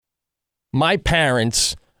my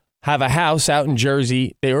parents have a house out in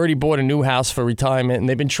Jersey. They already bought a new house for retirement, and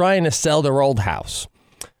they've been trying to sell their old house.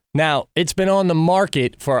 Now, it's been on the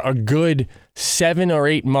market for a good 7 or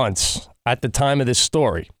 8 months at the time of this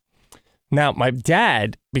story. Now, my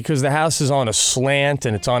dad, because the house is on a slant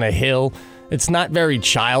and it's on a hill, it's not very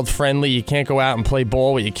child-friendly. You can't go out and play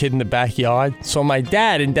ball with your kid in the backyard. So my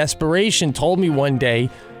dad, in desperation, told me one day,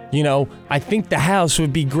 I think the house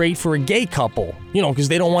would be great for a gay couple, because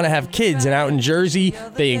they don't want to have kids. And out in Jersey,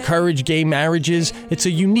 they encourage gay marriages. It's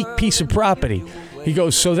a unique piece of property. He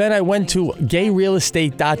goes, so then I went to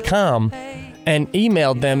gayrealestate.com and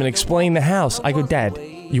emailed them and explained the house. I go, Dad,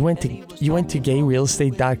 you went to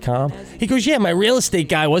gayrealestate.com? He goes, yeah, my real estate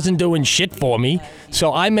guy wasn't doing shit for me.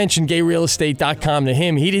 So I mentioned gayrealestate.com to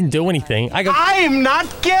him. He didn't do anything. I go, I am not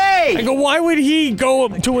gay! I go, why would he go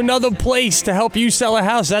to another place to help you sell a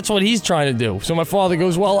house? That's what he's trying to do. So my father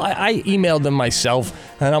goes, well, I emailed them myself,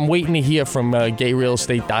 and I'm waiting to hear from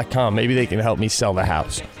gayrealestate.com. Maybe they can help me sell the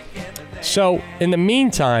house. So in the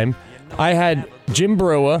meantime, I had Jim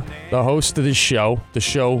Breuer, the host of the show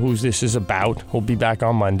whose this is about, he'll be back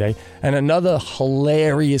on Monday, and another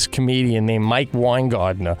hilarious comedian named Mike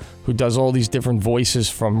Weingartner, who does all these different voices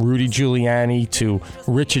from Rudy Giuliani to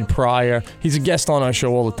Richard Pryor. He's a guest on our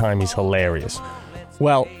show all the time. He's hilarious.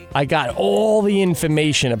 Well, I got all the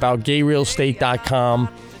information about gayrealestate.com,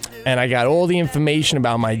 and I got all the information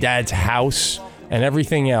about my dad's house and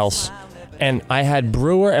everything else. And I had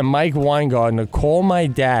Breuer and Mike Weingartner call my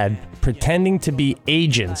dad pretending to be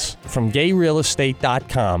agents from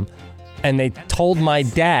gayrealestate.com, and they told my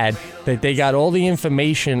dad that they got all the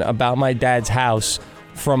information about my dad's house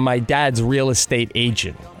from my dad's real estate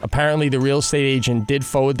agent. Apparently, the real estate agent did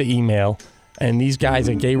forward the email, and these guys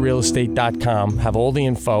at gayrealestate.com have all the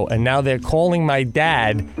info, and now they're calling my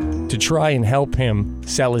dad to try and help him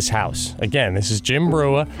sell his house. Again, this is Jim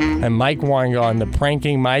Breuer and Mike Weingartner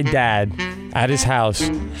pranking my dad at his house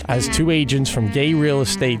as two agents from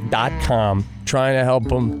gayrealestate.com trying to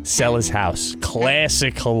help him sell his house.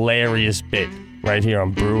 Classic, hilarious bit right here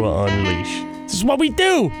on Breuer Unleashed. This is what we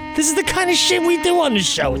do. This is the kind of shit we do on the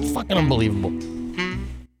show. It's fucking unbelievable.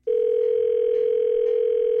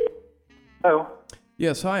 Hello.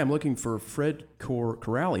 Yes, hi. I'm looking for Fred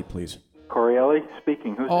Correale, please. Correale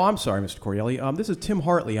speaking. Who's I'm sorry, Mr. Correale. This is Tim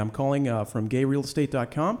Hartley. I'm calling from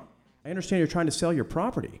gayrealestate.com. I understand you're trying to sell your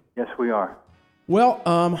property. Yes, we are. Well,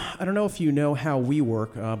 I don't know if you know how we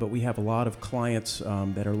work, but we have a lot of clients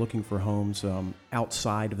that are looking for homes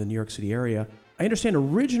outside of the New York City area. I understand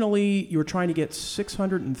originally you were trying to get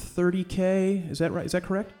 $630K. Is that right? Is that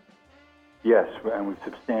correct? Yes, and we've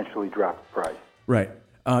substantially dropped the price. Right.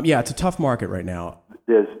 Yeah, it's a tough market right now.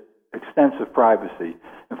 There's extensive privacy.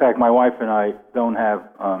 In fact, my wife and I don't have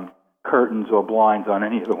curtains or blinds on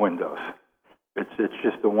any of the windows. It's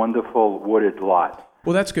just a wonderful wooded lot.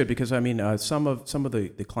 Well, that's good because, I mean, some of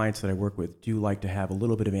the clients that I work with do like to have a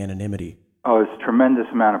little bit of anonymity. Oh, it's a tremendous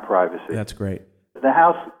amount of privacy. That's great. The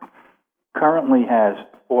house currently has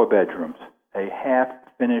 4 bedrooms, a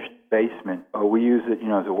half-finished basement. We use it,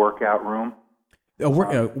 as a workout room. A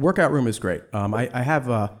workout room is great. I have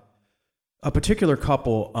a particular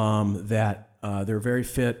couple that they're very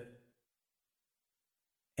fit,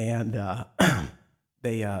 and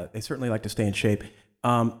they certainly like to stay in shape.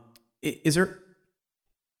 Is there?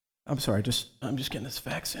 I'm sorry, I'm just getting this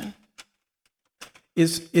fax in.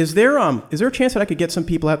 Is there a chance that I could get some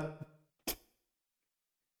people out?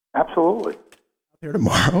 Absolutely. Out there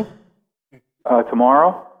tomorrow?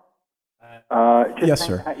 Tomorrow? Yes,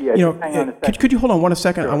 sir. Could you hold on 1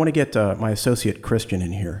 second? Sure. I want to get my associate Christian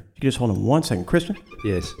in here. You just hold on 1 second, Christian.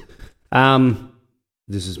 Yes.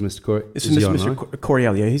 This is Mr. Correale. This is Mr.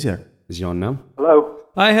 Correale. Yeah, he's there. Is he on now? Hello.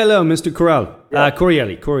 Hi, hello, Mr. Correale. Yeah.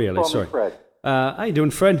 Correale. Sorry. Fred. How you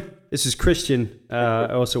doing, Fred? This is Christian.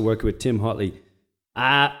 I also work with Tim Hartley.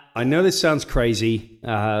 I know this sounds crazy.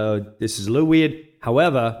 This is a little weird.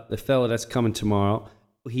 However, the fellow that's coming tomorrow,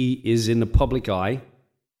 he is in the public eye.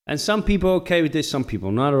 And some people are okay with this, some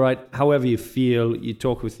people not. All right. However you feel, you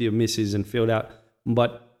talk with your missus and feel it out.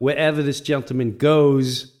 But wherever this gentleman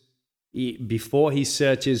goes, before he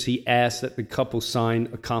searches, he asks that the couple sign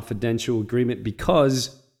a confidential agreement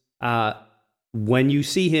because when you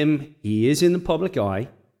see him, he is in the public eye.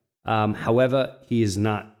 However, he is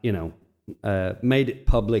not, made it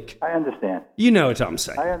public. I understand. You know what I'm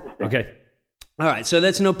saying. I understand. Okay. All right, so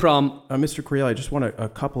that's no problem. Mr. Correale, I just want a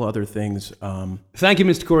couple other things. Thank you,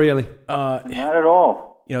 Mr. Correale. Not at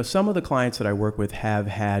all. Some of the clients that I work with have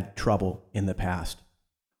had trouble in the past.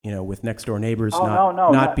 With next door neighbors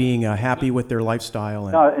not being happy with their lifestyle.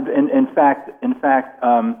 And, no, in fact,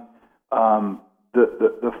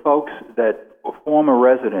 the folks that were former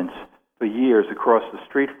residents for years across the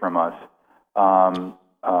street from us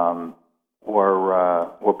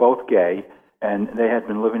were both gay, and they had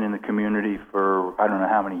been living in the community for I don't know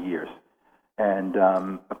how many years. And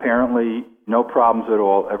apparently, no problems at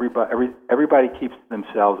all. Everybody keeps to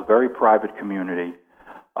themselves. Very private community,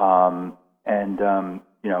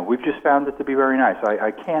 we've just found it to be very nice.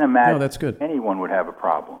 I can't imagine that's good. anyone would have a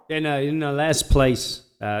problem. And in the last place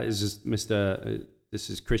is Mr.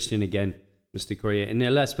 This is Christian again, Mr. Correale. In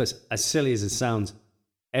the last place, as silly as it sounds,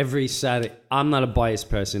 every Saturday, I'm not a biased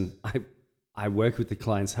person. I work with the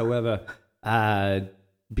clients. However,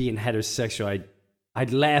 being heterosexual,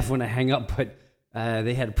 I'd laugh when I hang up, but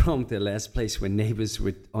they had a problem with their last place when neighbors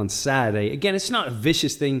would, on Saturday, again, it's not a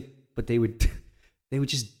vicious thing, but they would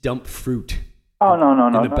just dump fruit in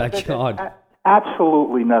the backyard.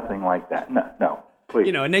 Absolutely nothing like that. No,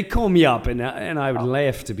 please. And they'd call me up, and I would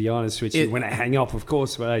laugh, to be honest with you, when I hang up, of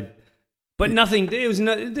course, but nothing.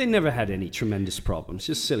 They never had any tremendous problems,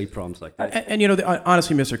 just silly problems like that. And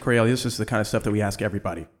honestly, Mr. Correale, this is the kind of stuff that we ask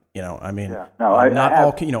everybody. A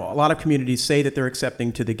lot of communities say that they're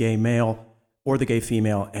accepting to the gay male or the gay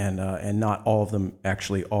female, and not all of them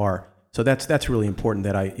actually are. So that's really important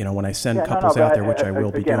that when I send couples out there, which I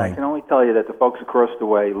will be doing. I can only tell you that the folks across the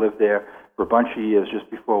way lived there for a bunch of years just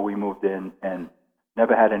before we moved in, and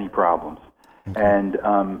never had any problems. Okay. And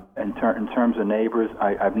in terms of neighbors,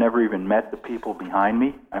 I've never even met the people behind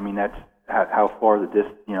me. I mean, that's how far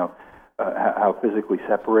how physically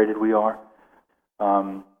separated we are.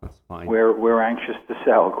 That's fine. We're anxious to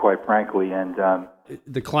sell, quite frankly, and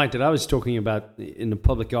the client that I was talking about in the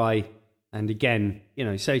public eye, and again,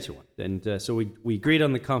 say to one, and so we agreed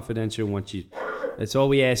on the confidential. That's all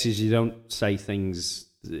we ask is you don't say things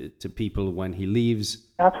to people when he leaves.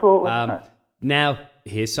 Absolutely. Now,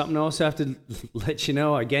 here's something else I have to let you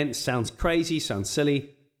know. Again, it sounds crazy, sounds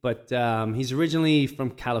silly, but he's originally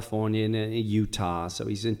from California in Utah, so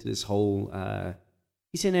he's into this whole.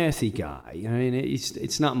 He's an earthy guy. I mean,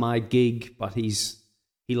 it's not my gig, but he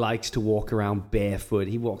likes to walk around barefoot.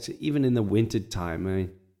 He walks even in the winter time. I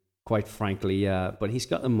mean, quite frankly, but he's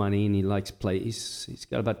got the money and he likes play. He's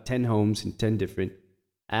got about 10 homes in 10 different.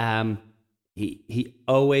 He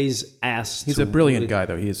always asks. He's a brilliant guy,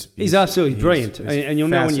 though. He's absolutely brilliant, and you'll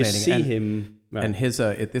know when you see him. Right. And his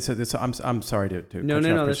I'm sorry to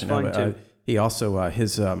no, that's fine too. He also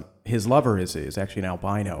his lover is actually an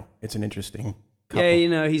albino. It's an interesting couple.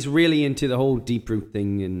 Yeah, he's really into the whole deep root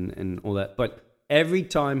thing and all that. But every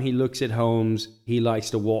time he looks at homes, he likes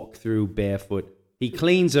to walk through barefoot. He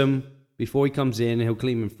cleans them before he comes in. He'll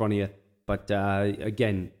clean them in front of you. But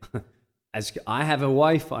again, as I have a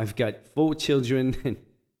wife, I've got 4 children. And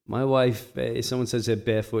my wife, if someone says they're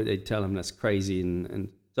barefoot, they tell him that's crazy. And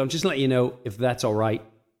so I'm just letting you know if that's all right,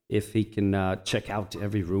 if he can check out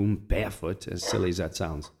every room barefoot, as silly as that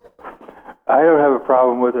sounds. I don't have a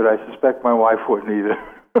problem with it. I suspect my wife wouldn't either.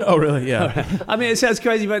 Oh, really? Yeah. I mean, it sounds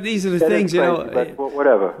crazy, but these are the things, but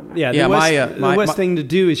whatever. Yeah, the worst thing to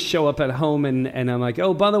do is show up at home and I'm like,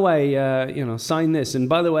 oh, by the way, sign this. And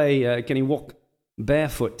by the way, can he walk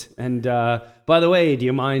barefoot? And by the way, do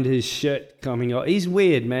you mind his shirt coming off? He's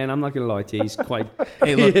weird, man. I'm not going to lie to you. He's quite...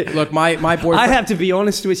 Hey, look, my boyfriend... I have to be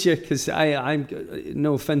honest with you because I'm,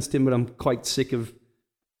 no offense to him, but I'm quite sick of,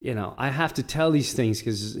 I have to tell these things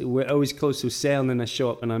because we're always close to a sale and then I show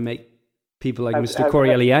up and I make people like Mr.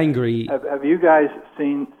 Correale angry. Have you guys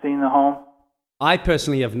seen the home? I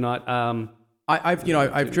personally have not.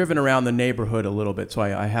 I've driven around the neighborhood a little bit, so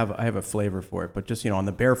I have a flavor for it. But just on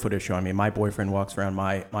the barefoot issue, I mean, my boyfriend walks around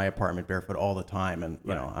my apartment barefoot all the time, and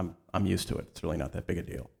I'm used to it. It's really not that big a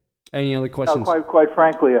deal. Any other questions? No, quite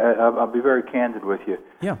frankly, I'll be very candid with you.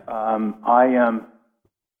 Yeah.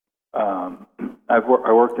 I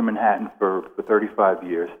worked in Manhattan for 35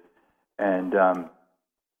 years, and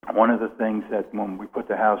one of the things that when we put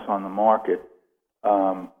the house on the market,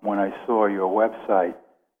 when I saw your website,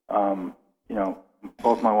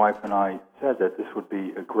 both my wife and I said that this would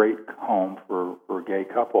be a great home for a gay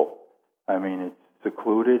couple. I mean, it's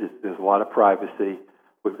secluded. There's a lot of privacy.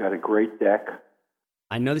 We've got a great deck.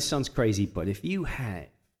 I know this sounds crazy, but if you had,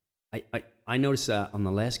 I noticed that on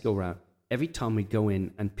the last go-round, every time we go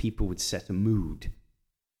in and people would set a mood,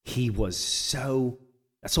 he was so...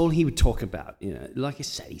 That's all he would talk about. Like I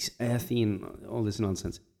said, he's earthy and all this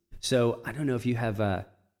nonsense. So I don't know if you have...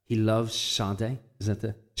 he loves Sade. Is that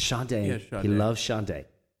the... Sade. Yeah, Sade. He loves Sade.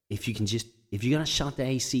 If you got a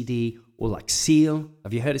Sade CD or like Seal.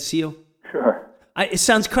 Have you heard of Seal? Sure. It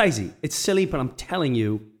sounds crazy. It's silly, but I'm telling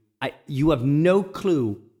you, you have no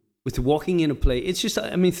clue with walking in a place. It's just,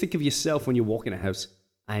 think of yourself when you walk in a house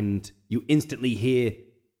and you instantly hear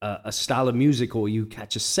a style of music or you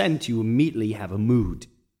catch a scent, you immediately have a mood.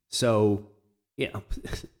 So,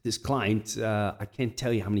 this client, I can't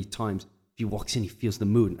tell you how many times if he walks in, he feels the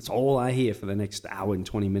mood. That's all I hear for the next hour and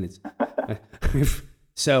 20 minutes.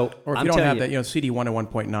 So, or if you don't have that, CD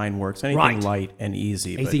 101.9 works. Anything light and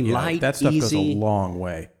easy. Anything light, that stuff goes a easy. long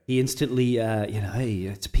way. He instantly, hey,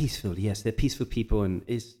 it's peaceful. Yes, they're peaceful people, and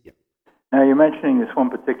Now, you're mentioning this one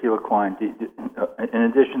particular client. In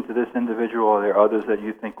addition to this individual, are there others that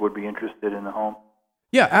you think would be interested in the home?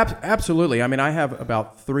 Yeah, absolutely. I mean, I have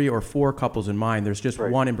about 3 or 4 couples in mind. There's just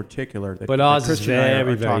one in particular that, ours that Christian and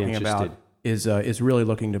I are talking interested. about is really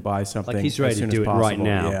looking to buy something. Like he's ready as soon to do as it possible. right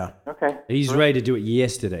now. Yeah. Okay. He's ready to do it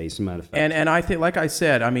yesterday, as a matter of fact. And I think, like I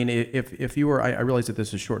said, I mean, if you were, I realize that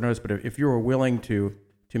this is short notice, but if you were willing to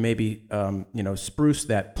maybe spruce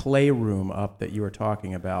that playroom up that you were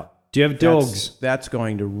talking about. Do you have dogs? That's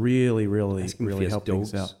going to really help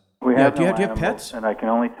things out. We have do you have animals, pets? And I can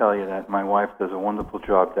only tell you that my wife does a wonderful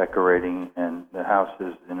job decorating, and the house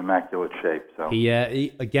is in immaculate shape. So He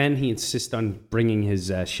insists on bringing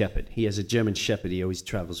his shepherd. He has a German shepherd he always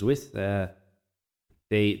travels with.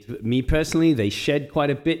 Me personally, they shed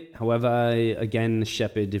quite a bit. However, again, the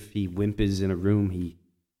shepherd, if he whimpers in a room, he,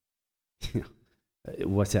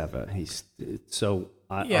 whatever.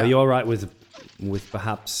 Are you all right with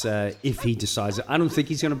perhaps if he decides? I don't think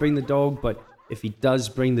he's going to bring the dog, but if he does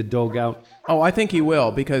bring the dog out. Oh, I think he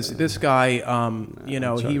will, because this guy,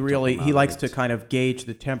 he likes to kind of gauge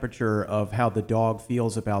the temperature of how the dog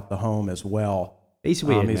feels about the home as well. He's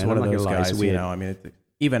weird, He's man. one I'm of not those gonna lie, guys, he's weird. I mean,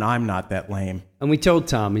 even I'm not that lame. And we told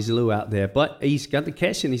Tom he's a little out there, but he's got the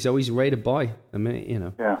cash and he's always ready to buy. I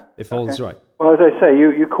mean, if all is right. Well, as I say,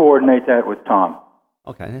 you coordinate that with Tom.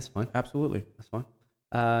 Okay, that's fine. Absolutely. That's fine.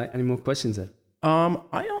 Any more questions there?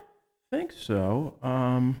 I don't think so.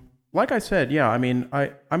 Like I said, yeah. I mean,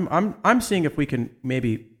 I'm seeing if we can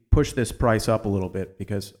maybe push this price up a little bit,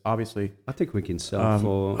 because obviously I think we can sell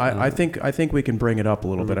for. I think we can bring it up a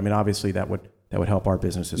little bit. I mean, obviously that would help our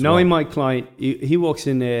business as well. Knowing my client, he walks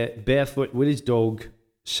in there barefoot with his dog,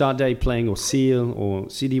 Sade playing or Seal or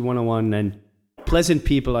CD 101, and pleasant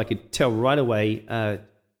people. I could tell right away.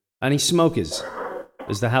 And he's smokers.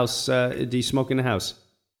 Is the house? Do you smoke in the house?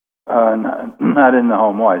 Not in the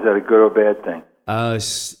home. Why? Is that a good or bad thing?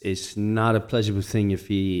 It's not a pleasurable thing if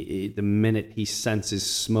the minute he senses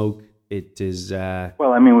smoke, it is.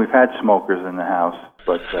 Well, I mean, we've had smokers in the house,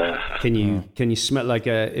 but can you smell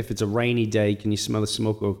if it's a rainy day? Can you smell the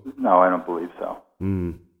smoke? Or? No, I don't believe so.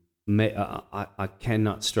 I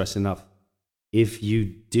cannot stress enough. If you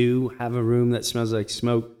do have a room that smells like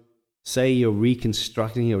smoke, say you're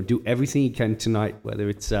reconstructing or do everything you can tonight, whether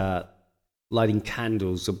it's lighting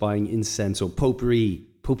candles or buying incense or potpourri.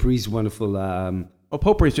 Potpourri's wonderful.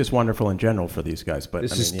 Potpourri's just wonderful in general for these guys, but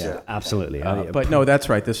absolutely. But no, that's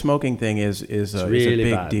right. The smoking thing is a really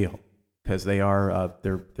big deal, because they are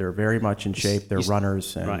they're very much in shape. They're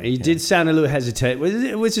runners. And, right. You did sound a little hesitant,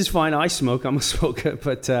 which is fine. I smoke. I'm a smoker,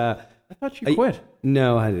 but I thought you quit.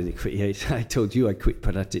 No, I didn't quit. I told you I quit,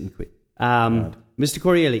 but I didn't quit. Mr.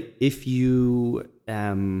 Correale, if you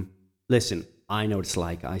listen, I know what it's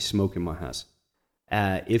like. I smoke in my house.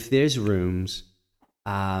 If there's rooms.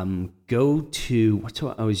 Go to what's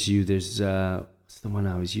what I always use. There's what's the one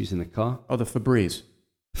I was using in the car? Oh, the Febreze.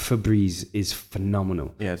 Febreze is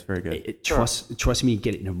phenomenal. Yeah, it's very good. Trust me,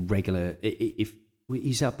 get it in a regular. If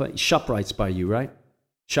he's up at ShopRite's by you, right?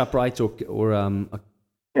 ShopRite or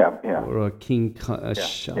a King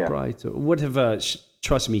ShopRite or whatever.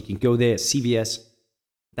 Trust me, you can go there. CVS,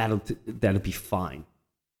 that'll be fine.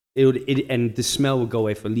 And the smell will go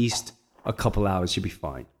away for at least a couple hours. You'll be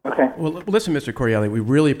fine. Okay. Well, listen, Mr. Correale, we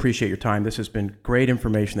really appreciate your time. This has been great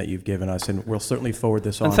information that you've given us, and we'll certainly forward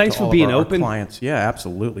this on and thanks to for all being of our open. clients. Yeah,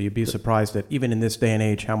 absolutely. You'd be surprised that even in this day and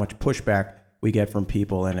age, how much pushback we get from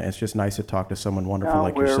people, and it's just nice to talk to someone wonderful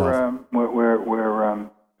like yourself. We're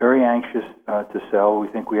very anxious to sell. We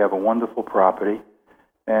think we have a wonderful property,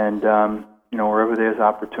 and wherever there's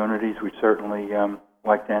opportunities, we certainly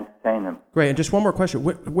like to entertain them. Great. And just one more question: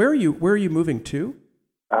 where are you moving to?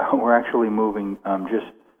 We're actually moving just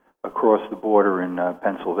across the border in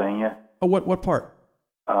Pennsylvania. Oh, what part?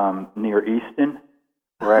 Near Easton.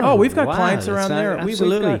 We've got clients around there.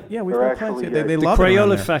 Absolutely. We've got clients. They the love it.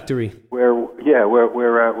 Crayola factory.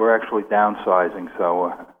 We're actually downsizing,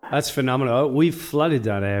 so. That's phenomenal. We've flooded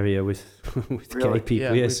that area with really? gay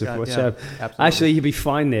people. Yeah, Yes, absolutely. Actually, you'll be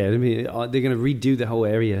fine there. I mean, they're going to redo the whole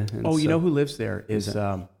area. You know who lives there is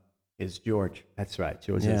George. That's right.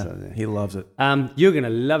 George Yeah, is out there. he loves it. You're going to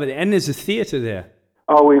love it. And there's a theater there.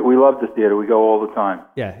 Oh, we love the theater. We go all the time.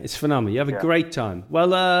 Yeah, it's phenomenal. You have a great time.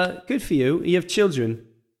 Well, good for you. You have children.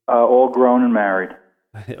 All grown and married.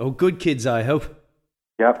 Oh, good kids, I hope.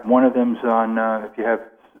 Yep. One of them's on, if you have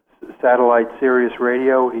satellite Sirius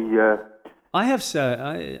Radio. I have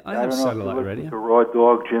satellite radio. The Raw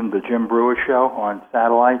Dog, the Jim Breuer show on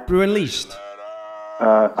satellite. Brew Unleashed.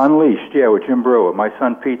 Unleashed, yeah, with Jim Breuer. My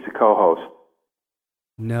son Pete's a co-host.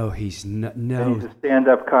 No, he's not. No. And he's a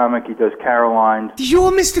stand-up comic. He does Caroline's.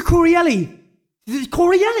 You're Mr. Correale.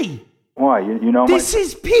 Correale. Why? You know This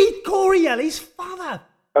is Pete Correale's father.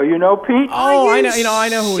 Oh, you know Pete? Oh, I know. I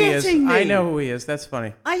know who he is. Me? I know who he is. That's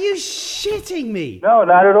funny. Are you shitting me? No,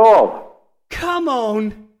 not at all. Come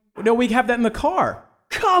on. No, we have that in the car.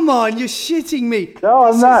 Come on, you're shitting me. No,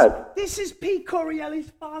 I'm not. This is Pete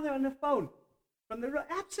Correale's father on the phone.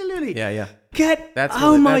 Absolutely. Yeah. That's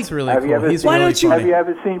really have cool. You ever, He's why really don't you- funny. Have you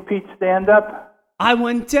ever seen Pete stand up? I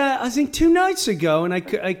went, I think 2 nights ago, and I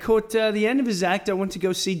caught the end of his act. I went to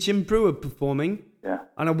go see Jim Breuer performing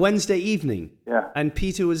on a Wednesday evening. Yeah. And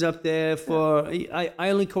Peter was up there for, I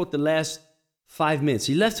only caught the last 5 minutes.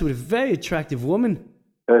 He left with a very attractive woman.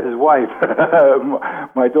 His wife,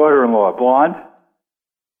 my daughter-in-law, blonde.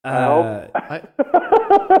 Well,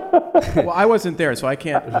 I wasn't there, so I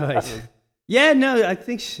can't. Right. Yeah, no, I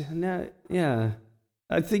think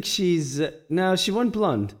I think she's no, she wasn't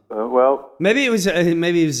blonde. Well, maybe it was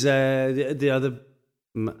the other.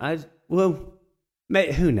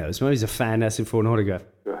 Who knows? Maybe he's a fan asking for an autograph.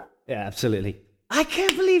 Sure. Yeah, absolutely. I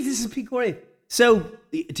can't believe this is Pete Correale. So,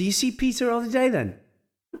 do you see Peter all the day then?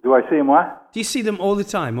 do I see him what? Do you see them all the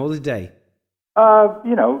time, all the day? On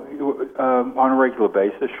a regular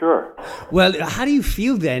basis, sure. Well, how do you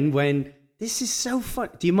feel then when this is so fun?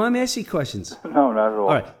 Do you mind me asking questions? No, not at all.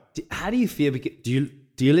 All right. How do you feel? Do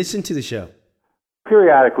you listen to the show?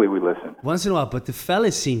 Periodically, we listen. Once in a while, but the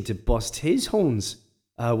fellas seem to bust his horns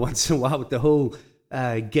once in a while with the whole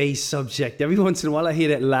gay subject. Every once in a while, I hear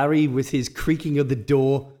that Larry with his creaking of the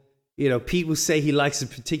door. You know, Pete will say he likes a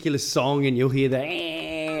particular song, and you'll hear that.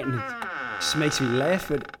 And it just makes me laugh.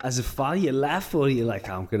 But as a father, you laugh, or you're like,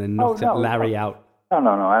 I'm going to knock that Larry out.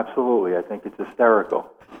 No, absolutely. I think it's hysterical.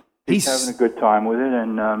 He's having a good time with it,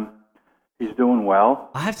 and he's doing well.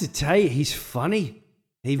 I have to tell you, he's funny.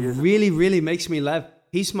 He really, really makes me laugh.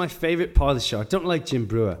 He's my favorite part of the show. I don't like Jim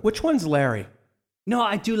Breuer. Which one's Larry? No,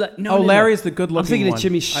 I do like... Larry's the good-looking one. I'm thinking of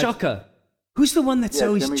Jimmy Shocker. Who's the one that's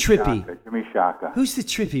always trippy? Jimmy Shocker. Who's the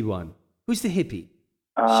trippy one? Who's the hippie?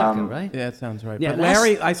 Shocker, right? Yeah, that sounds right. Yeah, but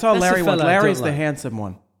Larry, I saw Larry once. Larry's the like. handsome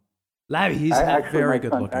one. Larry, he's very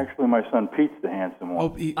good looking. Actually, my son Pete's the handsome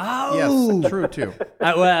one. Yes, true too.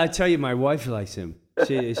 Well, I tell you, my wife likes him.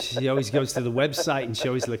 She always goes to the website and she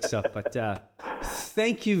always looks up. But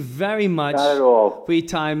thank you very much for your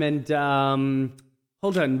time. And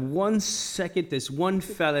hold on 1 second. There's one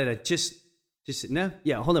fella that just no.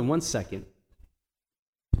 Yeah, hold on 1 second.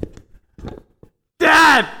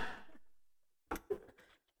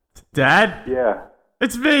 Dad! Yeah.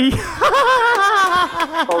 It's me! The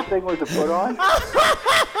whole thing was a put on?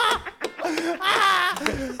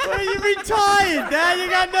 Well, you retired, Dad. You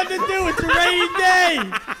got nothing to do. It's a rainy day.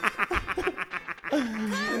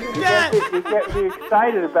 Dad! You get me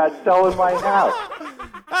excited about selling my house.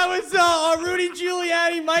 I was Rudy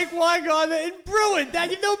Giuliani, Mike Weingarten, and Breuer.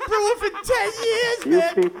 Dad, you've known Breuer for 10 years, You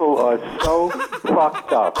man. people are so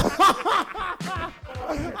fucked up.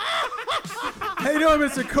 How you doing,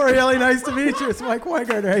 Mr. Correale? Nice to meet you. It's Mike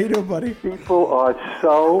Weingarten. How you doing, buddy? People are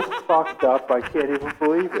so fucked up, I can't even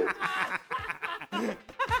believe it.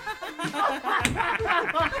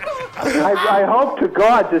 I hope to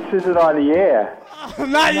God this isn't on the air.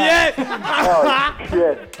 Not yet. Oh,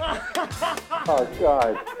 shit. Oh,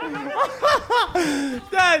 God.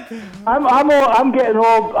 Dad. I'm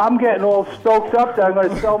getting all stoked up that I'm going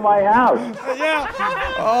to sell my house. Yeah.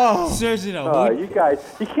 Oh. Seriously, no. You guys,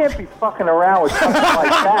 you can't be fucking around with something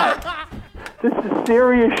like that. This is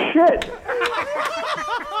serious shit.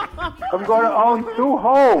 I'm going to own 2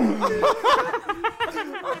 homes.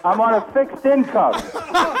 I'm on a fixed income.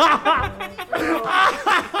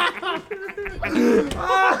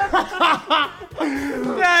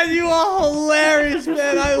 Dad, you are hilarious,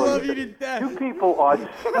 man. I love you to death. You people are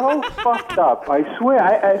so fucked up. I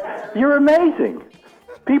swear. You're amazing.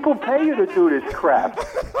 People pay you to do this crap.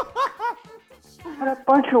 What a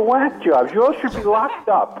bunch of whack jobs. You all should be locked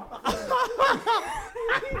up.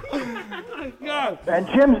 And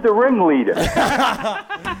Jim's the ringleader.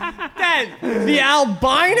 Dad, the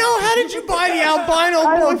albino? How did you buy the albino?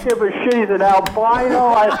 I don't give a shit. He's an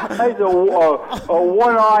albino. He's a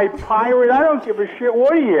one-eyed pirate. I don't give a shit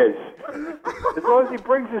what he is. As long as he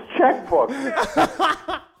brings his checkbook.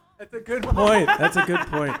 That's a good point. That's a good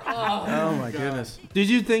point. Oh my goodness. Did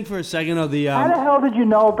you think for a second of the... How the hell did you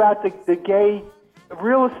know about the gay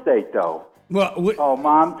real estate, though? Well, Oh,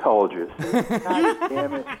 Mom told you. God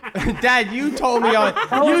damn it. Dad, you told me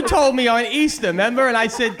on Easter, remember? And I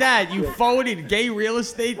said, Dad, you forwarded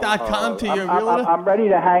gayrealestate.com to your realtor? I'm ready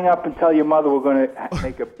to hang up and tell your mother we're going to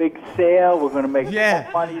make a big sale. We're going to make more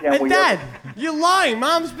money than and we Dad, you're lying.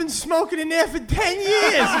 Mom's been smoking in there for 10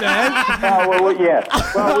 years, man. Well, yeah.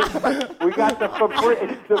 Well, we got the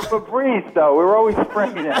Febreze, though. We're always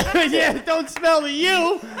spraying it. Yeah, don't smell the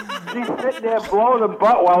you. She's sitting there blowing the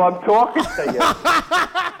butt while I'm talking to you.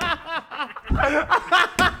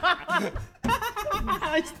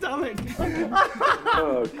 My stomach.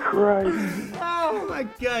 Oh, Christ. Oh, my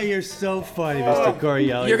God. You're so funny, Mr.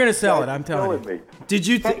 Correale. You're going to sell it, I'm telling you. Did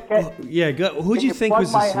you think... Yeah, who'd you think plug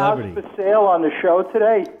was the celebrity? my house for sale on the show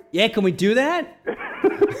today? Yeah, can we do that?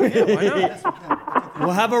 Why not?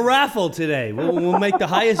 We'll have a raffle today. We'll make the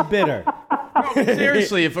highest bidder.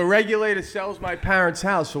 Seriously, if a regulator sells my parents'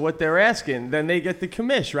 house for what they're asking, then they get the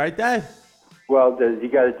commish, right, Dad? Well, you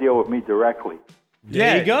got to deal with me directly.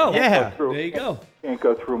 There you go. Yeah. There you go. Can't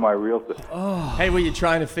go through my realtor. Hey, were you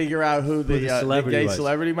trying to figure out who the gay was.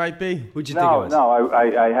 celebrity might be? Who'd you think it was? No,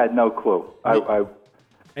 I had no clue.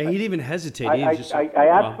 And he didn't even hesitate. I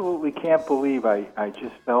absolutely can't believe I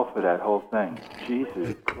just fell for that whole thing.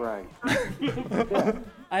 Jesus Christ.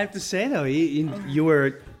 I have to say though, you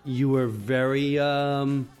were very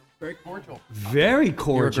Very cordial. very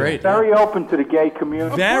cordial. great. Very open to the gay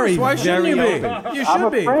community. Very, Why shouldn't very you be? open. You I'm should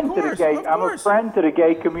a be. friend Of to the course, gay. of I'm a course. friend to the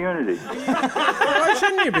gay community. Why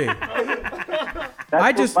shouldn't you be?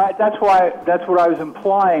 That's what I was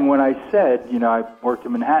implying when I said, I worked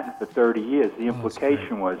in Manhattan for 30 years. The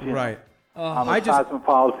implication was, Right. I'm a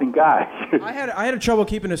cosmopolitan guy. I had trouble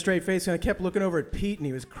keeping a straight face, and I kept looking over at Pete, and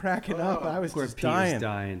he was cracking up. I was just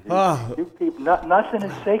dying. You people, nothing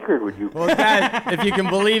is sacred with you. Well, Dad, if you can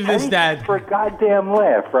believe this, Dad. For a goddamn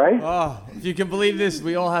laugh, right? Oh, if you can believe this,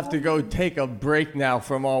 we all have to go take a break now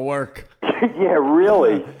from our work. Yeah,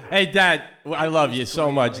 really. Hey, Dad, I love you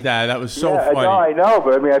so much, Dad. That was so funny. I know,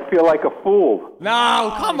 but I mean, I feel like a fool.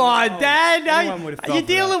 No, come on, Dad. Anyone would've fell You're for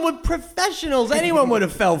dealing with professionals. Anyone would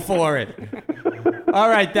have fell for it. All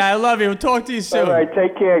right, Dad. I love you. We'll talk to you soon. All right,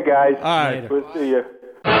 take care, guys. All right. We'll see you.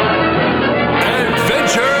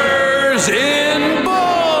 Adventures in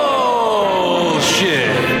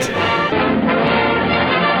Bullshit.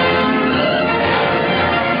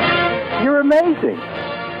 You're amazing.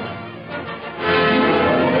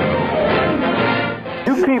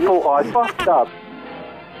 You people are fucked up.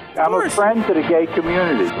 I'm a friend to the gay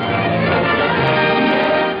community.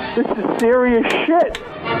 This is serious shit.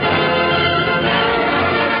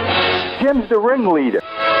 Jim's the ringleader.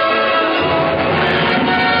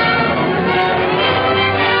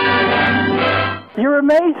 You're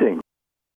amazing.